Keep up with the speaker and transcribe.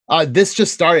This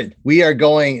just started. We are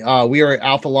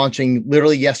alpha launching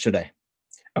literally yesterday.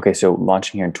 Okay, so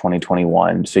launching here in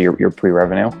 2021. So you're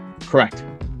pre-revenue? Correct.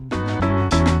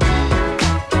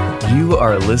 You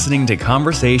are listening to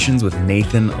Conversations with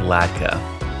Nathan Latka.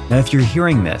 Now, if you're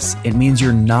hearing this, it means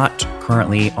you're not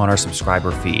currently on our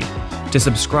subscriber feed. To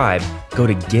subscribe, go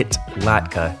to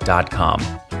getlatka.com.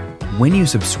 When you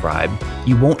subscribe,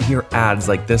 you won't hear ads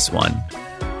like this one.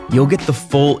 You'll get the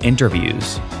full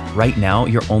interviews. Right now,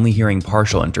 you're only hearing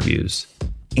partial interviews.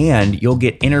 And you'll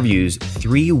get interviews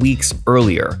 3 weeks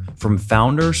earlier from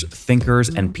founders, thinkers,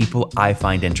 and people I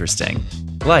find interesting.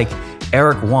 Like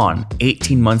Eric Yuan,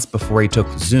 18 months before he took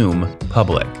Zoom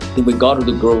public. We got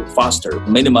to grow faster.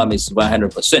 Minimum is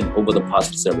 100% over the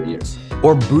past several years.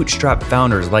 Or bootstrap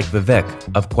founders like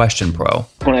Vivek of Question Pro.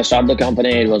 When I started the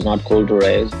company, it was not cool to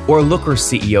raise. Or Looker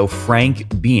CEO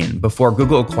Frank Bean before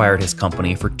Google acquired his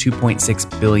company for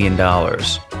 $2.6 billion.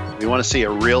 We want to see a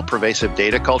real pervasive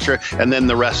data culture, and then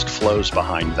the rest flows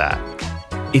behind that.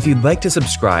 If you'd like to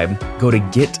subscribe, go to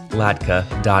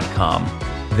getlatka.com.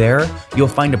 There, you'll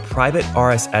find a private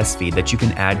RSS feed that you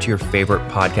can add to your favorite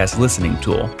podcast listening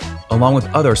tool, along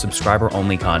with other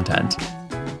subscriber-only content.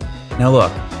 Now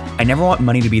look, I never want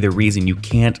money to be the reason you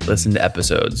can't listen to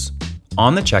episodes.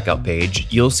 On the checkout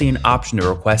page, you'll see an option to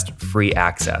request free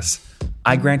access.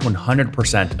 I grant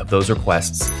 100% of those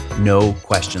requests, no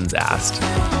questions asked.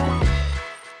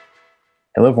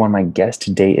 Hello, everyone. My guest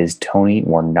today is Tony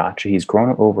Warnache. He's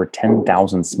grown over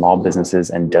 10,000 small businesses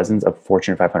and dozens of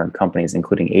Fortune 500 companies,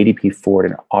 including ADP, Ford,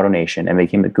 and AutoNation, and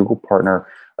became the Google Partner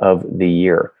of the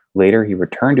Year. Later, he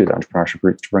returned to the entrepreneurship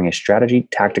route to bring his strategy,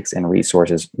 tactics, and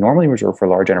resources normally reserved for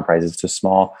large enterprises to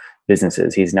small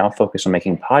businesses. He's now focused on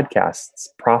making podcasts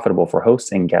profitable for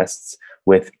hosts and guests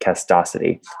with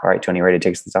Castosity. All right, Tony, ready to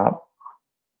take us to the top?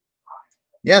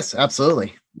 Yes,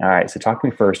 absolutely. All right. So talk to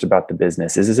me first about the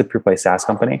business. Is this a pure play SaaS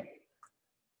company?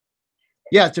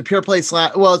 Yeah, it's a pure play it's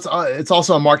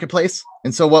also a marketplace.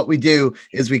 And so what we do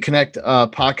is we connect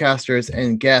podcasters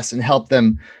and guests and help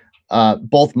them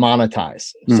both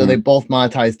monetize. Mm-hmm. So they both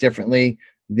monetize differently.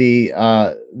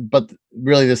 But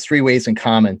really there's three ways in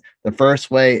common. The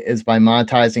first way is by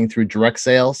monetizing through direct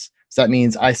sales. So that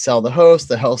means I sell the host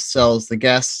sells the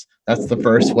guests. That's the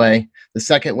first way. The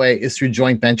second way is through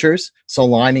joint ventures. So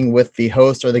aligning with the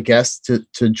host or the guest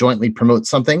to jointly promote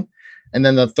something. And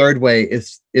then the third way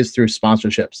is through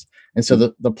sponsorships. And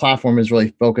so the platform is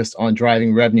really focused on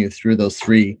driving revenue through those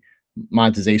three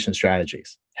monetization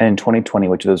strategies. And in 2020,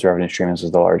 which of those revenue streams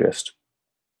was the largest?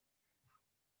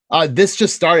 This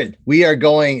just started. We are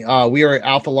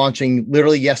alpha launching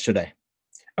literally yesterday.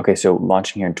 Okay, so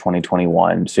launching here in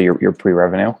 2021. So you're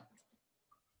pre-revenue?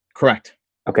 Correct.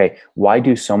 Okay, why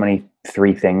do so many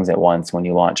three things at once when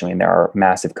you launch? I mean, there are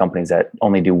massive companies that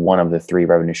only do one of the three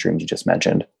revenue streams you just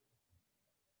mentioned.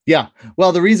 Yeah,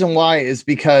 well, the reason why is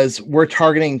because we're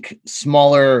targeting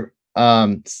smaller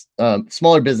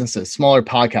businesses, smaller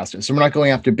podcasters. So we're not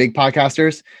going after big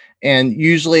podcasters, and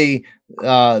usually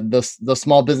the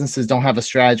small businesses don't have a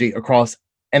strategy across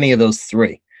any of those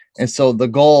three. And so the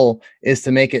goal is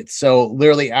to make it so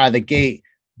literally out of the gate,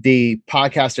 the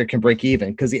podcaster can break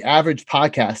even, because the average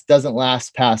podcast doesn't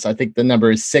last past, I think the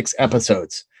number is 6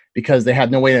 episodes, because they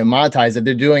have no way to monetize it.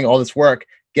 They're doing all this work,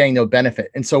 getting no benefit.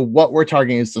 And so what we're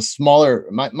targeting is the smaller,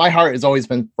 my heart has always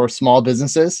been for small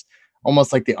businesses,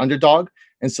 almost like the underdog.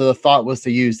 And so the thought was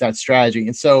to use that strategy.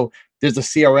 And so there's a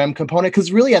CRM component,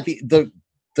 because really at the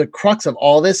crux of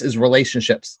all this is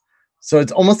relationships. So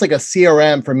it's almost like a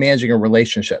CRM for managing your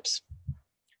relationships.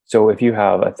 So if you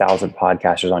have 1,000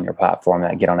 podcasters on your platform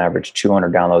that get on average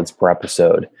 200 downloads per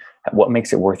episode, what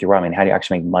makes it worth your while? I mean, how do you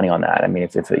actually make money on that? I mean,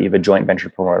 if you have a joint venture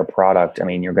to promote a product, I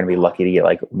mean, you're going to be lucky to get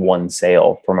like one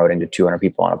sale promoting to 200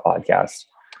 people on a podcast.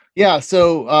 Yeah,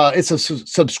 so it's a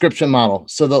subscription model.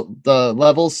 So the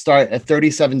levels start at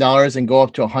 $37 and go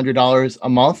up to $100 a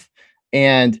month.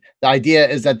 And the idea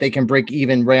is that they can break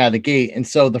even right out of the gate. And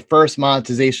so the first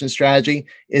monetization strategy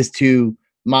is to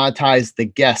monetize the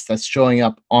guest that's showing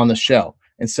up on the show.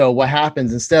 And so what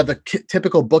happens, instead of the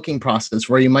typical booking process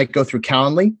where you might go through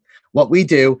Calendly, what we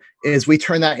do is we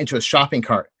turn that into a shopping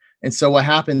cart. And so what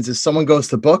happens is someone goes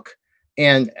to book,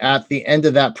 and at the end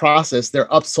of that process, they're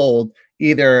upsold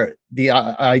either the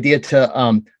idea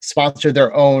to sponsor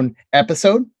their own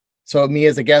episode. So me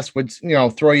as a guest would,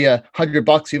 throw you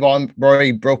 $100. You've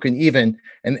already broken even.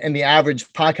 And the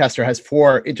average podcaster has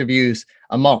 4 interviews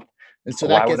a month. And so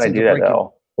why would I do that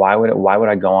though? Why would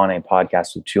I go on a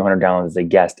podcast with 200 downloads as a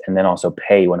guest and then also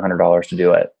pay $100 to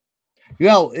do it?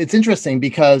 Well, it's interesting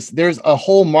because there's a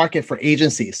whole market for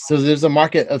agencies. So there's a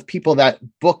market of people that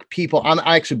book people.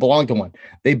 I actually belong to one.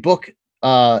 They book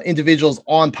individuals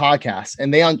on podcasts,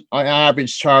 and they on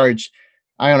average charge,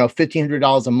 I don't know,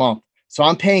 $1,500 a month. So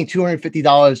I'm paying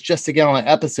 $250 just to get on an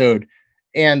episode,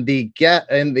 and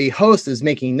the host is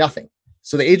making nothing.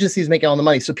 So the agency is making all the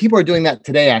money. So people are doing that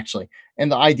today, actually.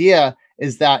 And the idea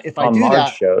is that if I do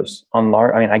that shows on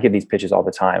large, I mean, I get these pitches all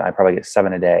the time. I probably get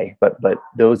 7 a day, but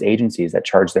those agencies that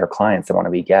charge their clients that want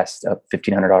to be guests a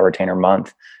 $1,500 retainer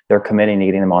month, they're committing to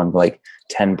getting them on like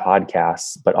 10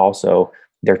 podcasts, but also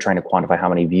they're trying to quantify how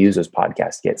many views those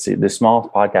podcasts get. So the small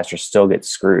podcasters still get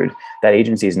screwed. That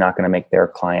agency is not going to make their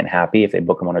client happy if they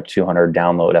book them on a 200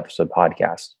 download episode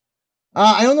podcast.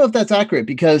 I don't know if that's accurate,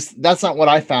 because that's not what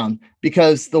I found,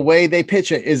 because the way they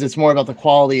pitch it is it's more about the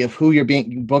quality of who you're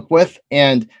being booked with,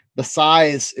 and the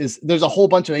size is, there's a whole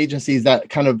bunch of agencies that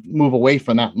kind of move away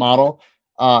from that model.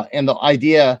 And the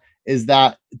idea is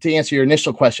that, to answer your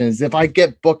initial question, is if I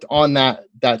get booked on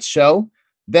that show,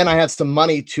 then I have some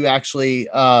money to actually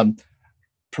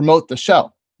promote the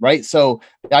show. Right. So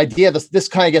the idea, this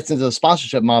kind of gets into the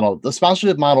sponsorship model. The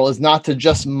sponsorship model is not to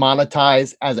just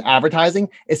monetize as advertising,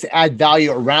 it's to add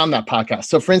value around that podcast.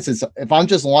 So for instance, if I'm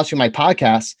just launching my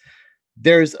podcast,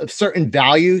 there's a certain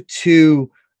value to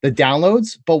the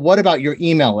downloads, but what about your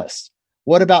email list?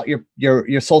 What about your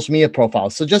social media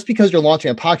profiles? So just because you're launching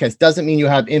a podcast doesn't mean you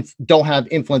don't have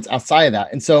influence outside of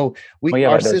that. And so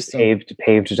our system,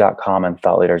 Paved.com and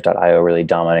thoughtleaders.io really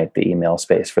dominate the email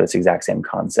space for this exact same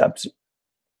concept.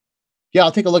 Yeah,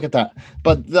 I'll take a look at that.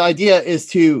 But the idea is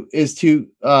to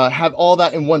have all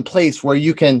that in one place where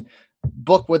you can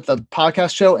book with the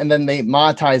podcast show and then they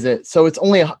monetize it. So it's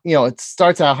only, it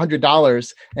starts at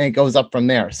 $100 and it goes up from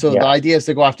there. So the idea is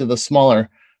to go after the smaller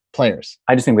players.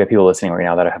 I just think we have people listening right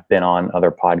now that have been on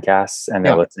other podcasts and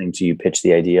they're listening to you pitch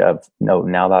the idea of, no,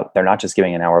 now that they're not just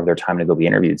giving an hour of their time to go be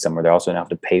interviewed somewhere, they're also going to have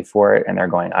to pay for it. And they're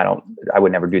going, I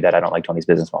would never do that. I don't like Tony's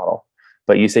business model.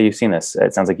 But you say you've seen this.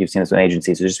 It sounds like you've seen this with an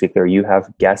agency. So just to be clear, you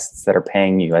have guests that are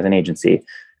paying you as an agency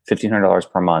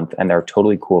 $1,500 per month, and they're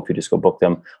totally cool if you just go book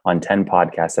them on 10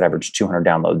 podcasts that average 200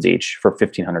 downloads each for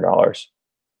 $1,500.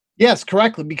 Yes,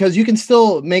 correctly, because you can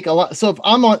still make a lot. So if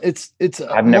I'm on, it's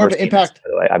I've more never of an seen impact. This, by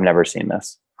the way. I've never seen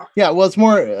this. Yeah, well, it's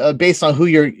more based on who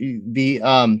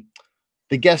the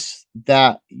guests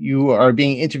that you are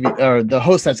being interviewed, or the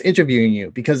host that's interviewing you.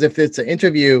 Because if it's an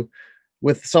interview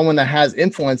with someone that has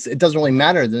influence, it doesn't really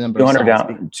matter the number. 200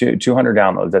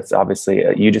 downloads. That's obviously,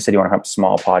 you just said you want to have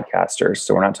small podcasters.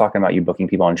 So we're not talking about you booking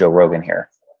people on Joe Rogan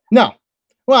here. No.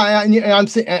 Well, I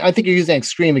think you're using an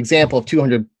extreme example of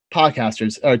 200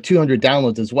 podcasters or 200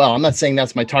 downloads as well. I'm not saying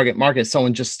that's my target market,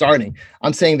 someone just starting.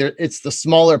 I'm saying it's the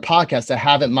smaller podcasts that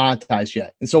haven't monetized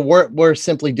yet. And so we're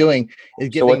simply doing is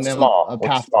giving them a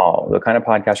path. Small? The kind of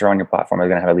podcasts are on your platform are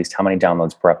going to have at least how many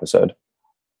downloads per episode?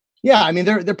 Yeah, I mean,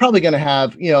 they're probably going to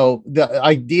have, the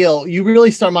ideal. You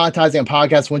really start monetizing a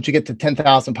podcast once you get to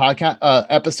 10,000 podcast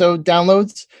episode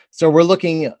downloads. So we're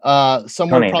looking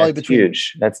somewhere Tony, probably that's between.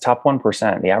 Huge. That's top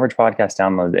 1%. The average podcast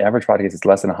download. The average podcast is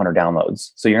less than 100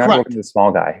 downloads. So you're not working with a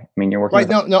small guy. I mean, you're working right.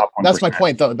 With No, that's my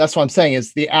point, though. That's what I'm saying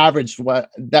is the average.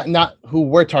 Not who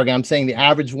we're targeting. I'm saying the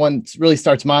average one really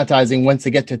starts monetizing once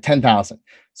they get to 10,000.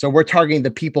 So we're targeting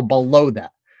the people below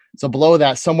that. So below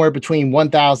that, somewhere between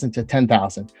 1,000 to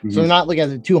 10,000. Mm-hmm. So we're not looking at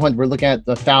the 200. We're looking at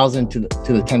the 1,000 to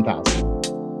the 10,000.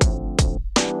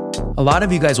 A lot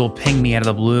of you guys will ping me out of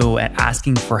the blue and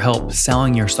asking for help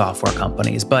selling your software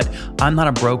companies, but I'm not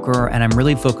a broker and I'm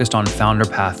really focused on Founder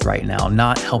Path right now,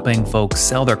 not helping folks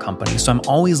sell their companies. So I'm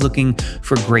always looking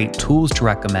for great tools to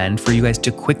recommend for you guys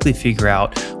to quickly figure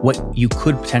out what you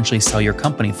could potentially sell your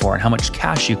company for and how much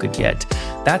cash you could get.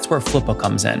 That's where Flippa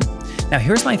comes in. Now,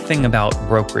 here's my thing about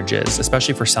brokerages,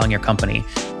 especially for selling your company.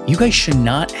 You guys should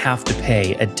not have to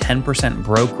pay a 10%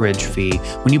 brokerage fee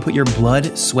when you put your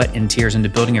blood, sweat, and tears into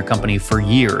building your company for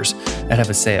years that have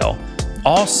a sale.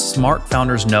 All smart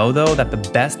founders know, though, that the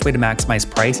best way to maximize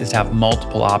price is to have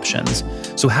multiple options.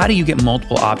 So how do you get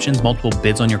multiple options, multiple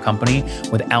bids on your company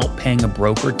without paying a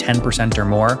broker 10% or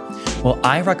more? Well,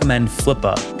 I recommend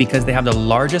Flippa because they have the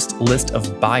largest list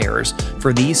of buyers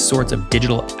for these sorts of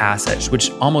digital assets,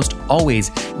 which almost always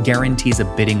guarantees a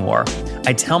bidding war.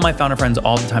 I tell my founder friends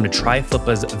all the time to try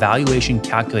Flippa's valuation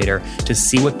calculator to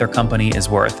see what their company is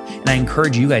worth. And I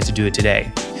encourage you guys to do it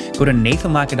today. Go to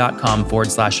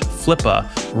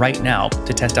nathanlatka.com/Flippa right now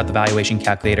to test out the valuation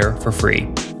calculator for free.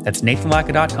 That's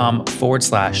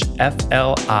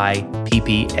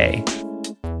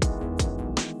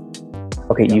nathanlatka.com/FLIPPA.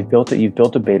 Okay, you've built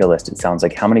a beta list. It sounds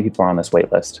like. How many people are on this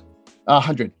wait list?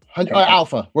 100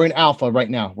 alpha. We're in alpha right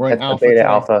now. We're in alpha. Beta,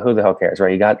 alpha. Who the hell cares,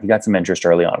 right? You got some interest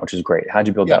early on, which is great. How'd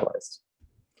you build that list?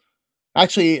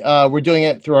 Actually, we're doing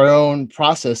it through our own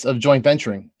process of joint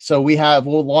venturing. So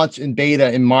we'll launch in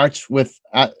beta in March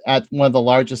at one of the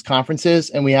largest conferences,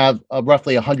 and we have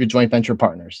roughly 100 joint venture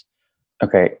partners.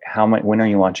 Okay, when are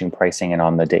you launching pricing, and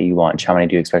on the day you launch, how many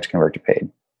do you expect to convert to paid?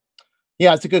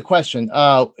 Yeah, it's a good question.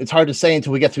 It's hard to say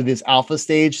until we get through this alpha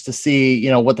stage to see,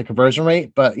 what the conversion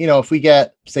rate. But if we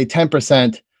get say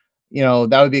 10%,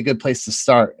 that would be a good place to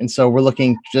start. And so we're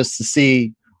looking just to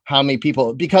see how many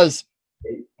people, because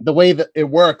the way that it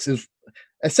works is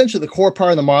essentially the core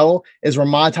part of the model is we're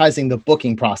monetizing the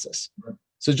booking process.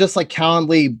 So just like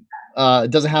Calendly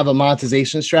doesn't have a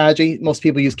monetization strategy, most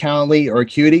people use Calendly or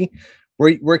Acuity.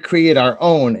 We're create our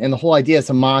own, and the whole idea is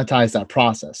to monetize that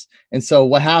process. And so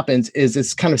what happens is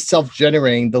it's kind of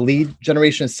self-generating. The lead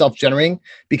generation is self-generating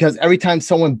because every time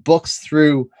someone books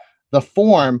through the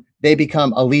form, they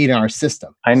become a lead in our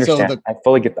system. I understand. I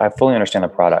fully understand the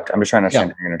product. I'm just trying to understand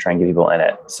how you're going to try and get people in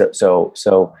it.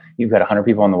 So you've got 100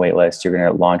 people on the wait list. You're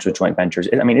going to launch with joint ventures.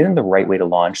 I mean, isn't the right way to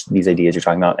launch these ideas you're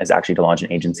talking about is actually to launch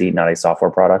an agency, not a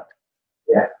software product?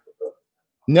 Yeah.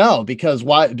 No, because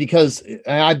why? Because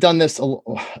I've done this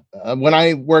when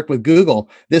I worked with Google.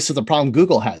 This is the problem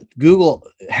Google had. Google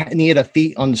needed a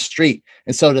feet on the street.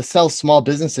 And so to sell small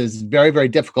businesses is very, very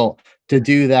difficult to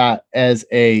do that as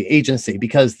a agency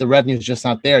because the revenue is just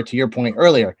not there, to your point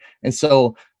earlier. And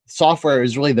so software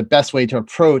is really the best way to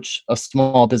approach a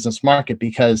small business market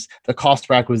because the cost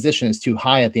per acquisition is too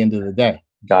high at the end of the day.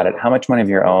 Got it. How much money of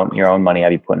your own money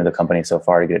have you put into the company so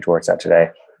far to get it to where it's at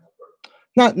today?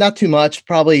 Not too much,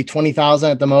 probably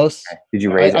 20,000 at the most. Did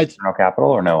you raise external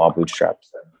capital or no, all bootstrapped?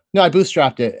 No, I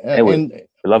bootstrapped it.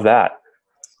 We love that.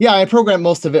 Yeah, I programmed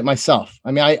most of it myself.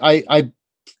 I mean, I've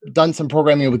done some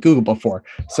programming with Google before,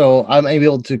 so I'm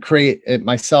able to create it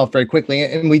myself very quickly.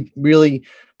 And we really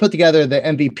put together the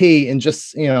MVP in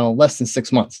just less than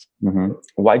 6 months. Mm-hmm.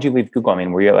 Why'd you leave Google? I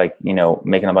mean, were you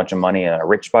making a bunch of money in a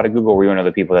rich spot at Google? Or were you one of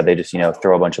the people that they just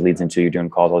throw a bunch of leads into? You're doing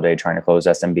calls all day trying to close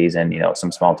SMBs in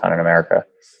some small town in America.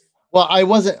 Well,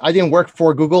 I didn't work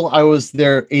for Google. I was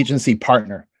their agency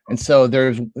partner, and so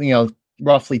there's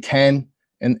roughly 10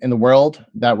 in the world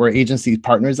that were agency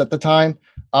partners at the time.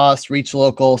 Us, Reach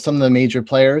Local, some of the major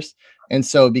players, and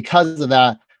so because of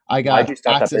that, I got. Why'd you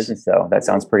stop that business though? That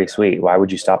sounds pretty sweet. Why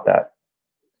would you stop that?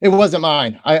 It wasn't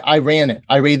mine. I ran it.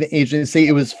 I ran the agency.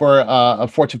 It was for a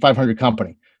Fortune 500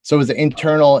 company. So it was an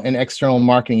internal and external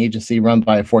marketing agency run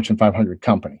by a Fortune 500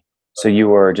 company. So you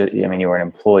were you were an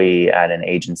employee at an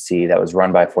agency that was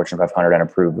run by Fortune 500 and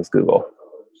approved with Google.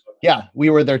 Yeah, we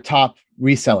were their top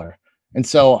reseller. And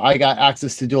so I got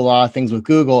access to do a lot of things with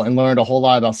Google and learned a whole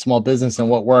lot about small business and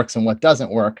what works and what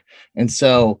doesn't work. And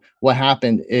so what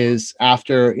happened is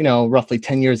after, roughly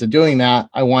 10 years of doing that,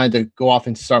 I wanted to go off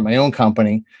and start my own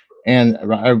company. And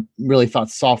I really thought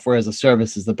software as a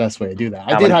service is the best way to do that.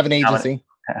 I did have an agency.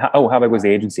 How big was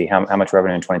the agency? How much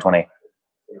revenue in 2020?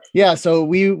 Yeah, so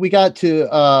we got to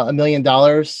 $1 million.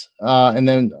 And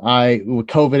then with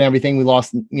COVID and everything, we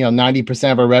lost,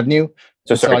 90% of our revenue.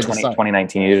 So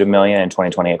 2019, you did $1 million, and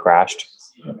 2020 it crashed.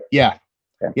 Yeah.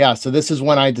 Okay. Yeah. So this is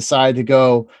when I decided to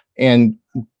go and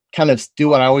kind of do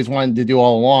what I always wanted to do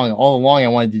all along. All along, I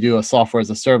wanted to do a software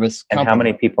as a service company. And how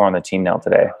many people are on the team now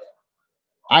today?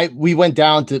 We went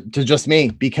down to just me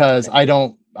because I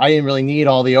didn't really need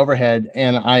all the overhead,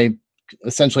 and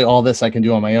essentially all this I can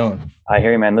do on my own. I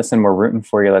hear you, man. Listen, we're rooting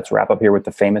for you. Let's wrap up here with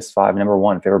the famous 5. Number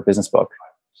 1, favorite business book.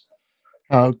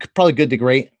 Probably Good to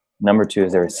Great. Number 2,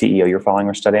 is there a CEO you're following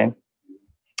or studying?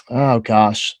 Oh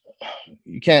gosh,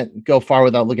 you can't go far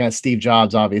without looking at Steve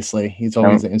Jobs. Obviously, he's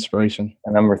always an inspiration.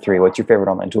 And number 3, what's your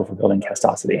favorite online tool for building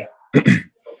Castosity?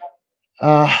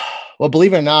 Well,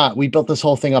 believe it or not, we built this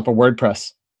whole thing up on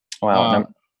WordPress. Wow,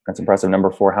 that's impressive.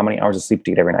 Number 4, how many hours of sleep do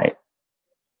you get every night?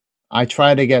 I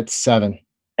try to get 7.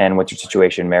 And what's your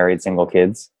situation? Married, single,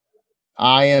 kids?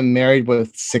 I am married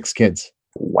with 6 kids.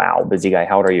 Wow, busy guy.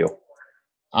 How old are you?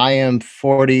 I am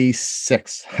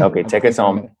 46. Okay, take us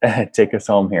home. Take us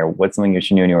home here. What's something you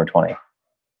wish you knew when you were 20?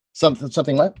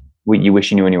 Something what? You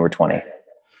wish you knew when you were 20.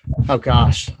 Oh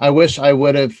gosh, I wish I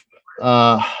would have.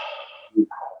 I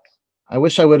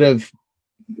wish I would have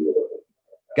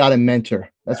got a mentor.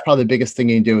 That's probably the biggest thing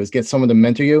you can do is get someone to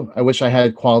mentor you. I wish I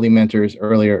had quality mentors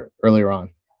earlier on.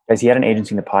 Guys, he had an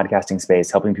agency in the podcasting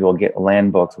space, helping people get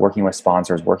land booked, working with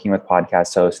sponsors, working with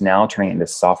podcast hosts, now turning it into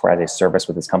software as a service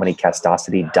with his company,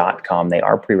 Castosity.com. They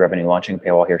are pre-revenue, launching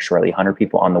paywall here shortly. 100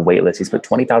 people on the wait list. He's put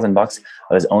 $20,000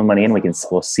 of his own money in.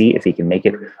 We'll see if he can make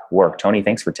it work. Tony,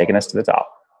 thanks for taking us to the top.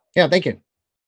 Yeah, thank you.